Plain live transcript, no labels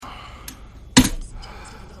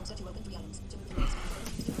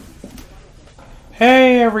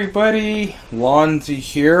Hey everybody, Lonzy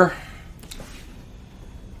here.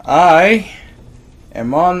 I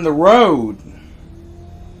am on the road.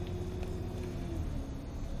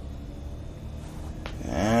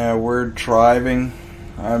 We're driving.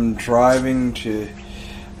 I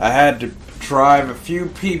had to drive a few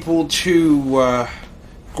people to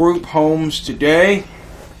group homes today.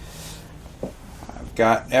 I've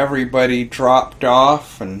got everybody dropped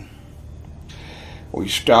off, and we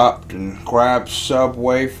stopped and grabbed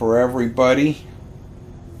Subway for everybody.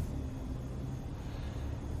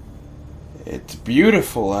 It's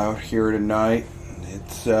beautiful out here tonight.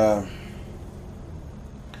 It's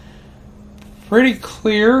pretty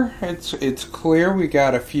clear. It's clear. We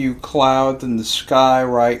got a few clouds in the sky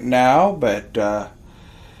right now, but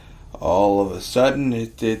all of a sudden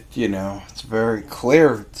it's very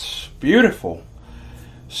clear. It's beautiful.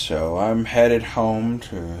 So I'm headed home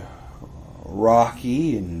to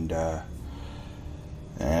Rocky, and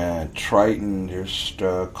Triton just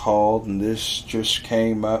called, and this just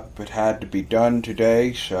came up. It had to be done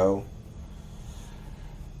today, so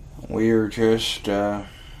we're just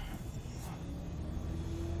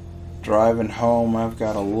driving home. We've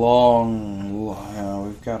got a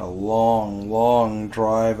long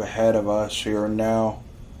drive ahead of us here now.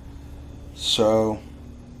 So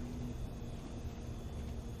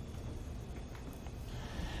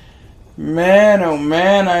man, oh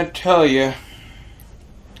man, I tell you,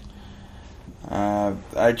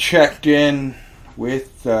 I checked in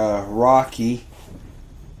with Rocky,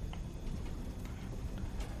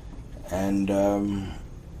 and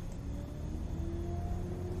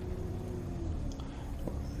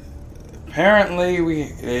apparently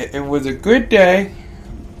it was a good day,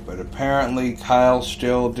 but apparently Kyle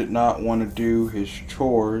still did not want to do his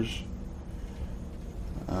chores.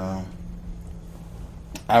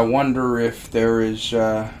 I wonder if there is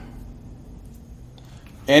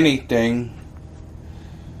anything,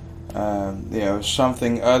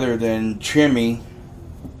 something other than Jimmy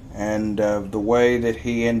and the way that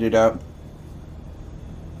he ended up,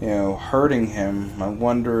 hurting him. I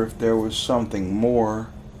wonder if there was something more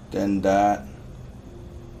than that.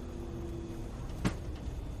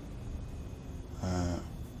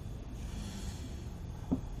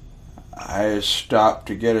 I stopped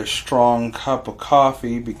to get a strong cup of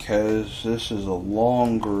coffee because this is a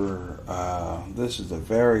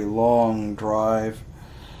very long drive.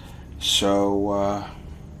 So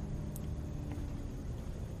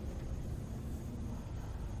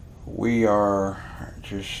we are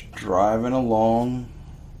just driving along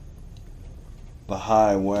the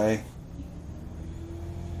highway,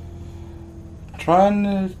 trying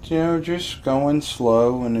to, just going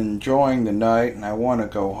slow and enjoying the night. And I want to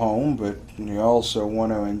go home, but you also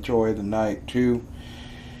want to enjoy the night too.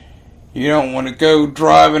 You don't want to go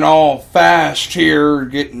driving all fast here,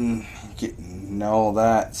 getting all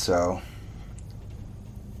that. So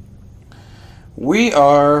we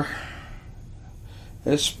are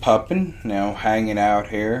just pupping, hanging out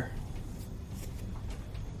here.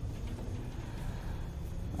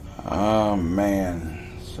 Oh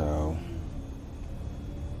man, so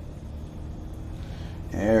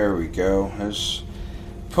there we go. Just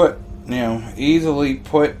easily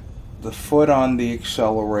put the foot on the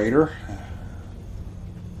accelerator.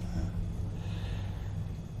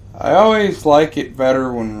 I always like it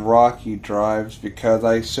better when Rocky drives because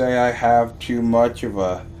I say I have too much of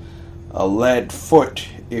a lead foot,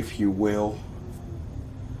 if you will.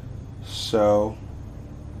 So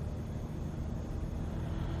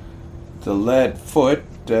the lead foot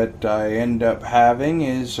that I end up having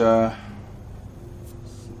is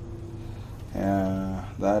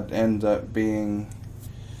that ends up being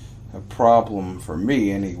a problem for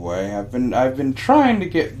me anyway. I've been trying to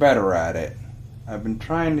get better at it.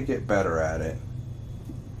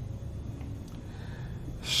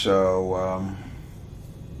 So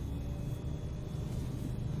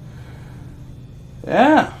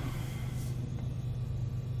yeah.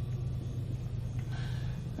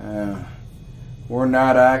 We're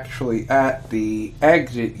not actually at the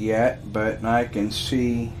exit yet, but I can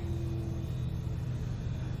see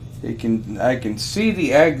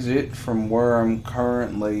the exit from where I'm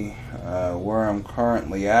currently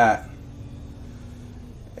at.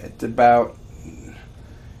 It's about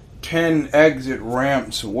 10 exit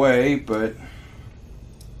ramps away, but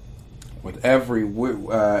with every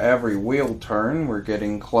wheel turn, we're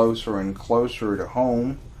getting closer and closer to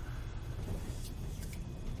home.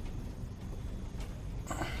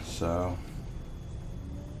 So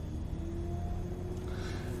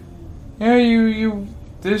yeah,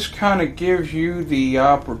 this kind of gives you the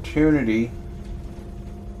opportunity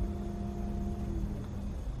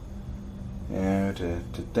to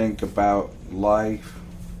think about life.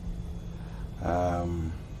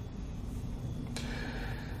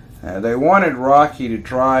 They wanted Rocky to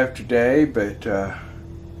drive today, but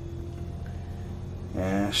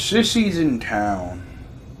Sissy's in town,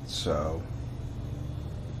 so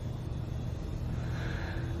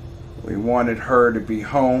we wanted her to be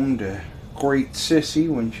home to greet Sissy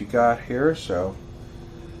when she got here, so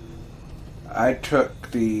I took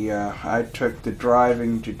the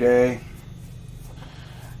driving today.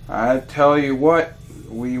 I tell you what,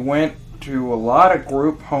 we went to a lot of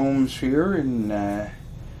group homes here, and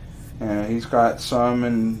he's got some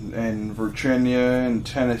in Virginia and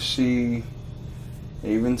Tennessee,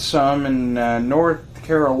 even some in North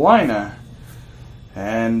Carolina.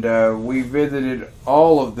 And we visited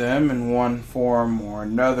all of them in one form or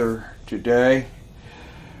another today.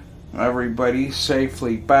 Everybody's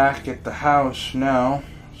safely back at the house now,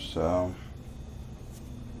 so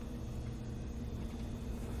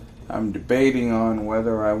I'm debating on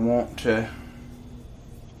whether I want to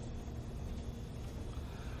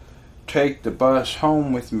take the bus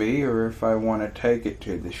home with me or if I want to take it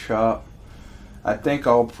to the shop. I think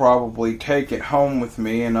I'll probably take it home with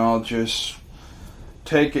me, and I'll just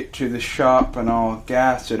take it to the shop and I'll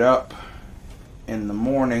gas it up in the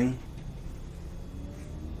morning.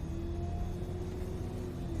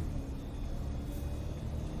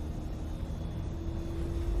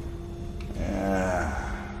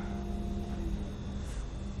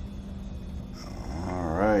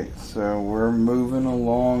 Alright, so we're moving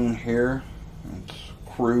along here. It's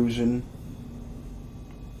cruising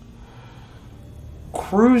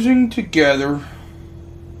together.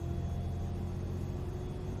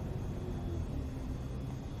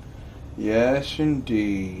 Yes,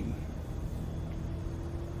 indeed.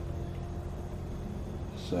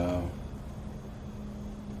 So,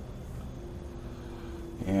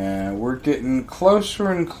 yeah, we're getting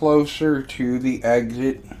closer and closer to the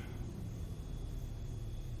exit.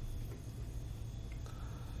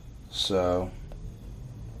 So,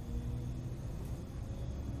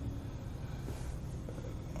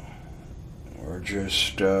 we're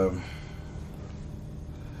just,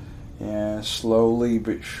 slowly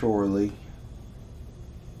but surely.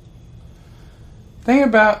 Thing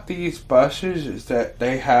about these buses is that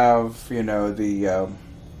they have, the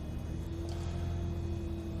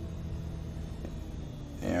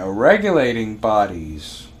regulating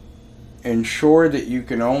bodies ensure that you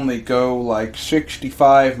can only go like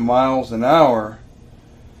 65 miles an hour.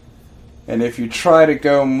 And if you try to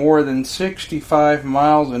go more than 65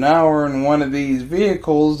 miles an hour in one of these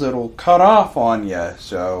vehicles, it'll cut off on you.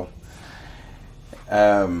 So,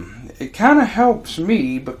 it kind of helps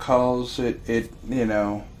me because it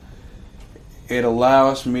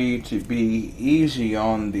allows me to be easy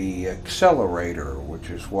on the accelerator, which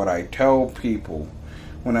is what I tell people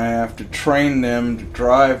when I have to train them to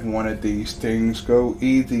drive one of these things. Go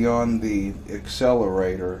easy on the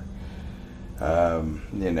accelerator.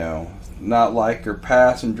 Not like your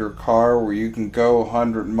passenger car where you can go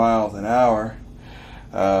 100 miles an hour.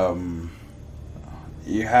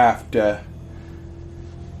 You have to,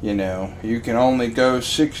 you can only go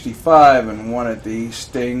 65 in one of these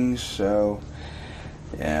things. So,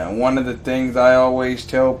 yeah, one of the things I always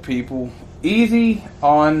tell people, easy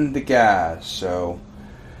on the gas. So,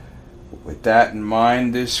 with that in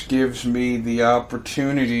mind, this gives me the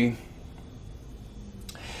opportunity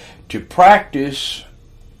to practice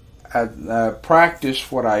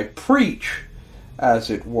what I preach, as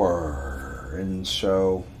it were. And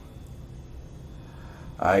so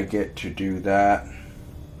I get to do that.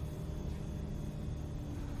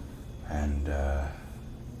 And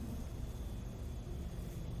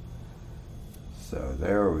so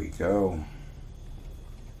there we go.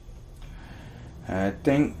 I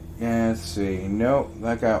think, let's see, nope,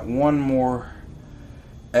 I got one more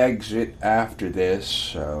exit after this,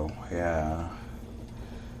 so yeah.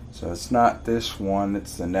 So it's not this one,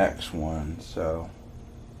 it's the next one. So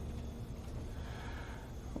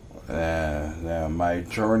my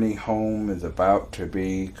journey home is about to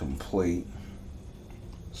be complete.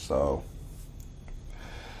 So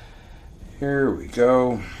here we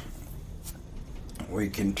go. We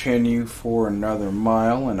continue for another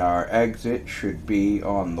mile, and our exit should be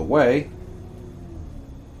on the way.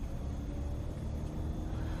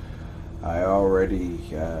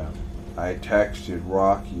 I texted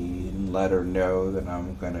Rocky and let her know that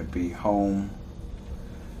I'm going to be home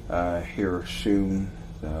here soon,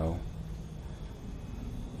 so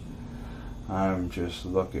I'm just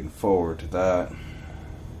looking forward to that.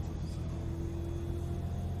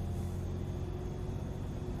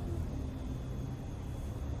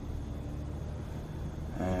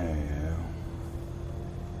 There you go.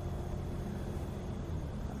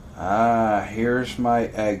 here's my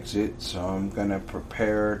exit, so I'm gonna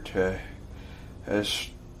prepare to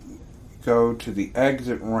go to the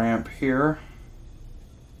exit ramp here.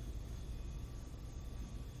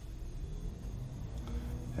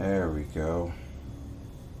 There we go.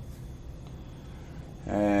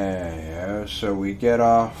 And so we get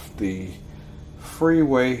off the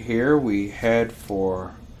freeway here. We head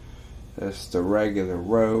for the regular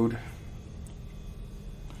road.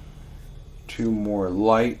 2 more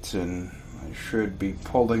lights and I should be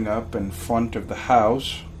pulling up in front of the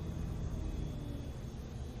house.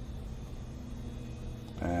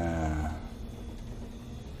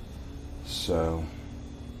 So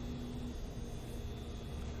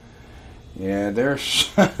yeah,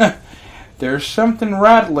 there's there's something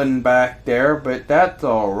rattling back there, but that's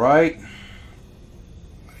all right.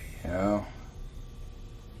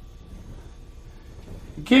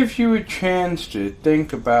 It gives you a chance to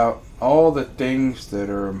think about all the things that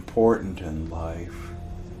are important in life,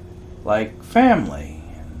 like family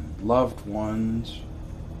and loved ones,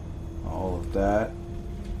 all of that.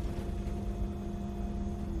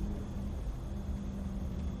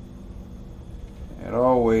 It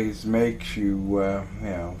always makes you,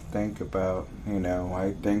 think about,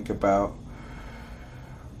 I think about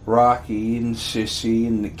Rocky and Sissy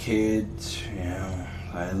and the kids,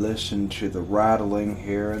 I listen to the rattling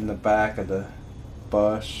here in the back of the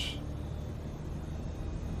bus.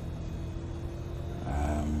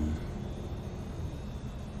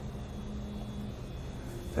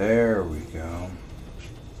 There we go.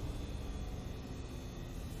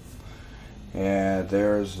 Yeah,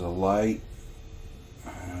 there's the light.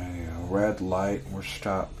 Red light. We're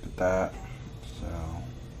stopped at that. So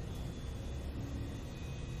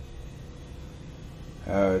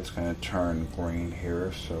it's going to turn green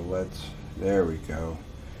here. So there we go.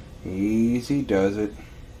 Easy does it.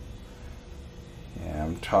 Yeah,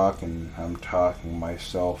 I'm talking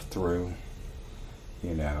myself through.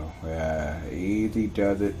 Easy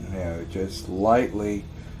does it. Just lightly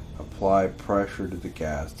apply pressure to the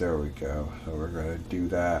gas. There we go. So we're going to do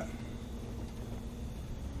that.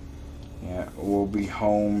 Yeah, we'll be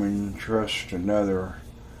home in just another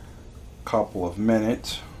couple of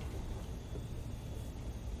minutes.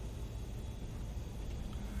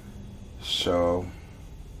 So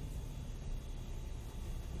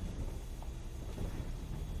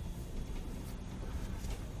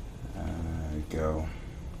there we go.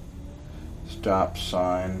 Stop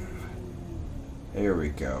sign. There we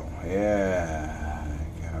go. Yeah,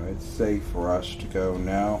 it's safe for us to go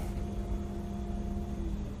now.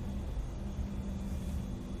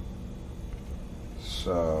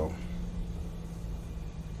 So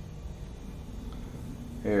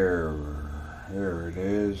here it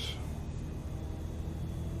is.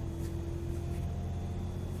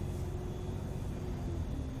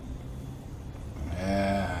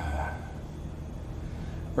 Yeah.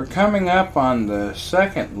 We're coming up on the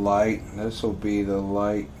second light. This will be the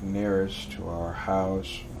light nearest to our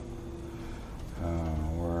house.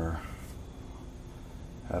 We're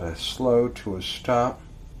at a slow to a stop.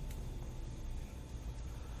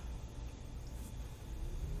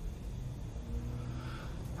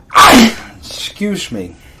 Excuse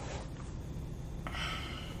me.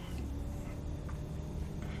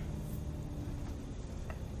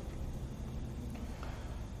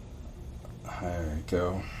 There we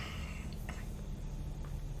go.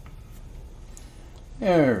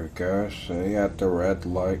 There we go. So you got the red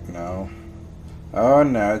light now. Oh,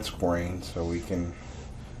 now it's green, so we can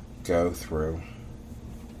go through.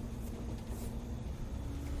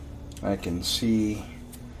 I can see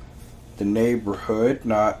the neighborhood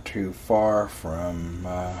not too far from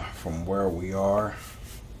where we are.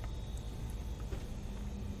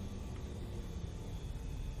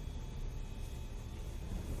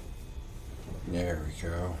 There we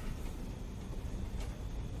go.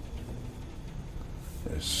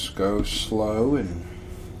 Just go slow and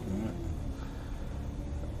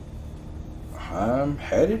I'm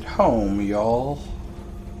headed home, y'all.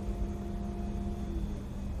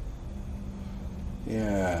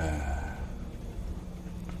 Yeah.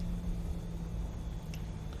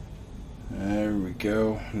 There we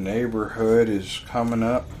go. Neighborhood is coming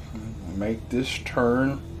up. Make this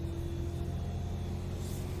turn.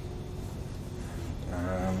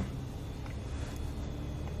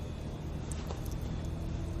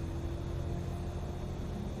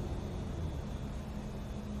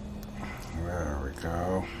 There we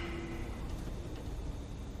go.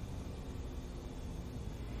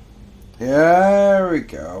 There we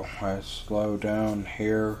go. I slow down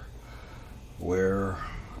here. We're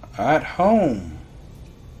at home.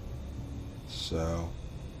 So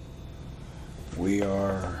we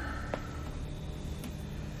are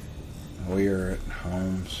earlier at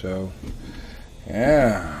home. So,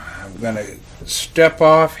 yeah, I'm going to step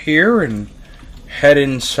off here and head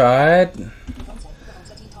inside,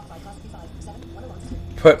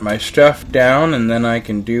 put my stuff down, and then I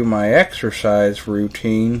can do my exercise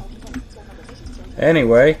routine.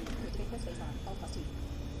 Anyway,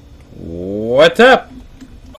 what's up?